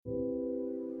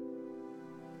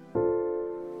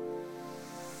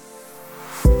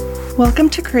Welcome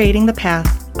to Creating the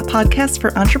Path, a podcast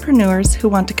for entrepreneurs who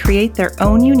want to create their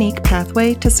own unique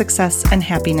pathway to success and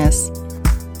happiness.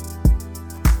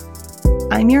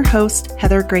 I'm your host,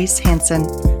 Heather Grace Hansen,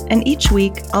 and each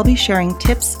week I'll be sharing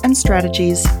tips and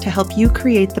strategies to help you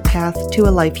create the path to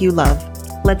a life you love.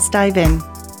 Let's dive in.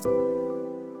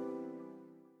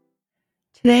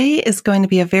 Today is going to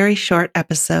be a very short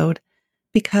episode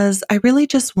because I really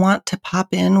just want to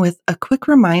pop in with a quick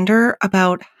reminder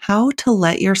about how to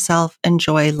let yourself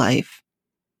enjoy life.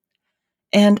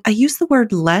 And I use the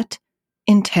word let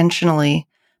intentionally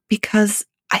because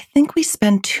I think we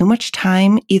spend too much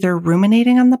time either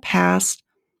ruminating on the past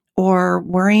or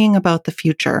worrying about the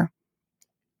future.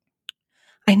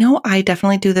 I know I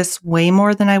definitely do this way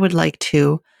more than I would like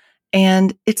to,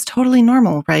 and it's totally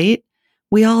normal, right?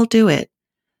 We all do it.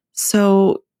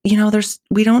 So, we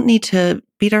don't need to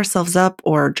beat ourselves up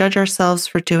or judge ourselves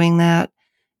for doing that.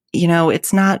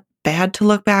 It's not bad to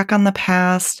look back on the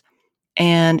past,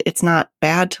 and it's not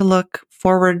bad to look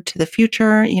forward to the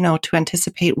future, to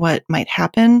anticipate what might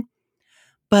happen.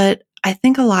 But I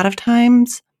think a lot of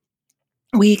times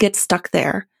we get stuck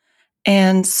there.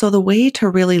 And so the way to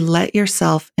really let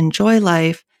yourself enjoy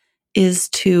life is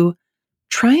to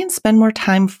try and spend more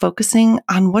time focusing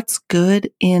on what's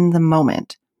good in the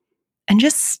moment and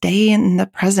just stay in the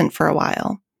present for a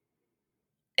while.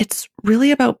 It's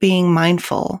really about being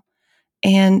mindful.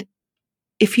 And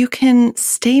if you can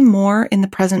stay more in the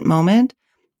present moment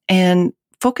and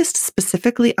focused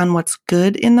specifically on what's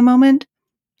good in the moment,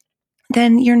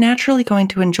 then you're naturally going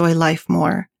to enjoy life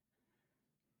more.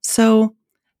 So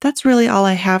that's really all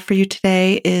I have for you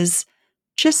today is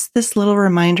just this little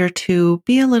reminder to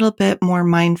be a little bit more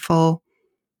mindful,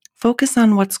 focus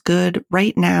on what's good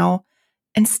right now,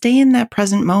 and stay in that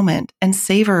present moment and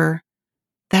savor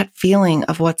that feeling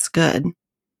of what's good.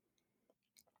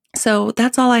 So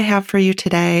that's all I have for you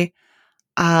today.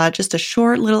 Just a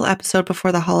short little episode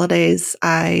before the holidays.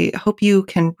 I hope you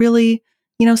can really,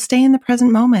 stay in the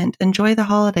present moment, enjoy the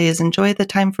holidays, enjoy the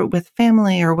time with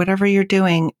family or whatever you're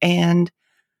doing. And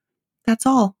that's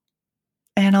all.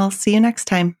 And I'll see you next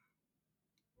time.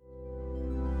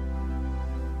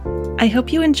 I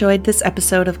hope you enjoyed this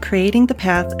episode of Creating the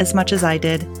Path as much as I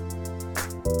did.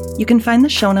 You can find the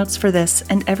show notes for this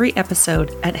and every episode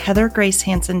at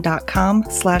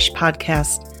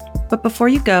heathergracehansen.com/podcast. But before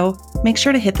you go, make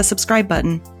sure to hit the subscribe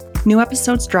button. New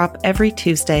episodes drop every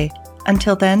Tuesday.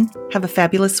 Until then, have a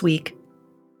fabulous week.